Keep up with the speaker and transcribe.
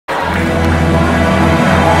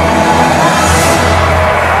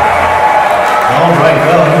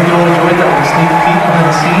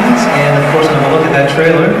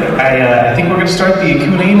going to start the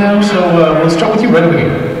Q&A now, so we'll start with you right away.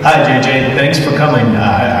 Hi, JJ. Thanks for coming.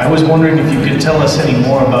 I was wondering if you could tell us any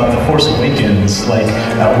more about The Force Awakens. Like,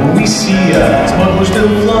 will we see a smuggler still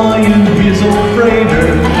flying his old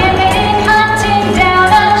freighter? A handmaiden hunting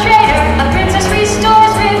down a traitor. A princess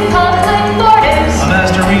restores Republic borders. A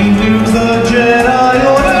master renews the Jedi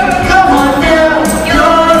Order. Come on now,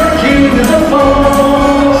 you're the king of the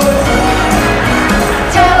Force.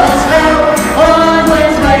 Tell us how, on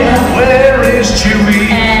weds Leia. Where is Chewie?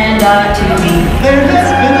 And Artoo-y. There has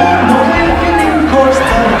been a no-way course,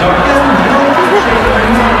 the dark and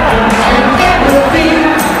And it will be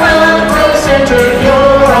well centered.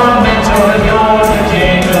 You're our mentor, you're the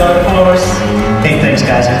king of the Force. Hey, thanks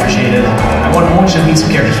guys, I appreciate it. I want to meet some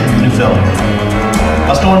characters from the new film.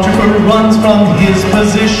 A stormtrooper runs from his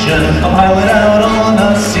position, a pilot out on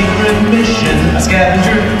a secret mission, a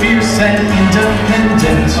scavenger fierce and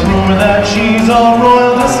independent, a rumor that she's a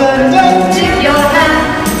royal descendant. Tip your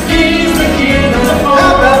hat, he's the king of the Force.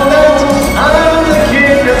 How about that? I'm the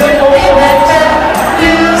king of the We'll Force. bet that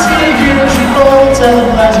we'll see here. She folds a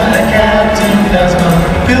plasma, a Captain Phasma,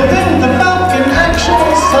 building the Falcon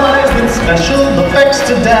actual size with special effects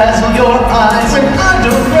to dazzle your eyes. When I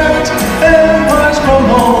direct, empires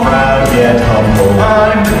crumble, proud yet humble.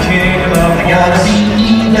 I'm the king of the Force. I gotta be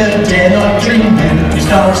either dead or dreaming. Your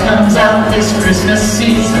Star Wars comes out this Christmas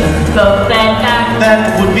season. Vote that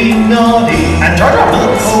That would be naughty. And Jar Jar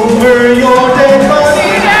Binks over your dead body.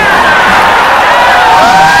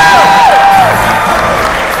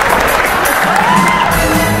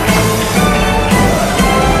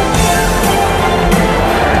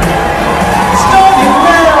 Starting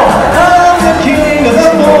now, I'm the king of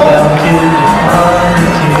the Force. I'm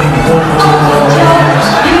the king of the Force.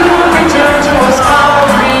 you return to us, our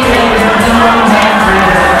creator, known and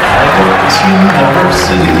greater. I hope this universe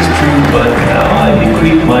is true, but now I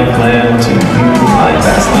bequeath my clan to you. I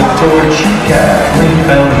pass the torch, Kathleen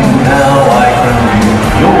found you, now I crown you.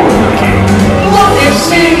 You're the king. Look and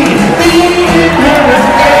see, the inherent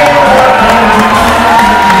heir of heaven.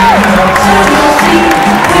 So you'll see,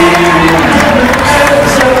 we're in heaven.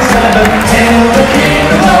 Episode 7, hail the king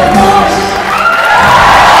of the Force.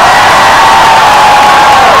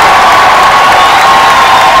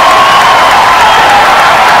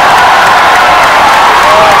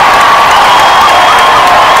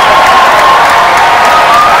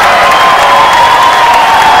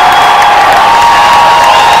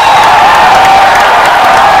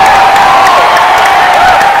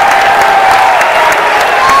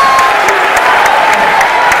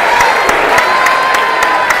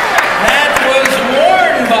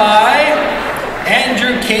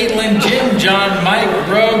 Jim, John, Mike,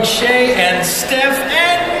 Rouge, Shea, and Steph,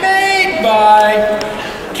 and made by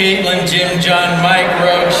Caitlin, Jim, John, Mike,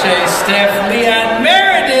 Rouge, Shea, Steph, Leann, Meredith.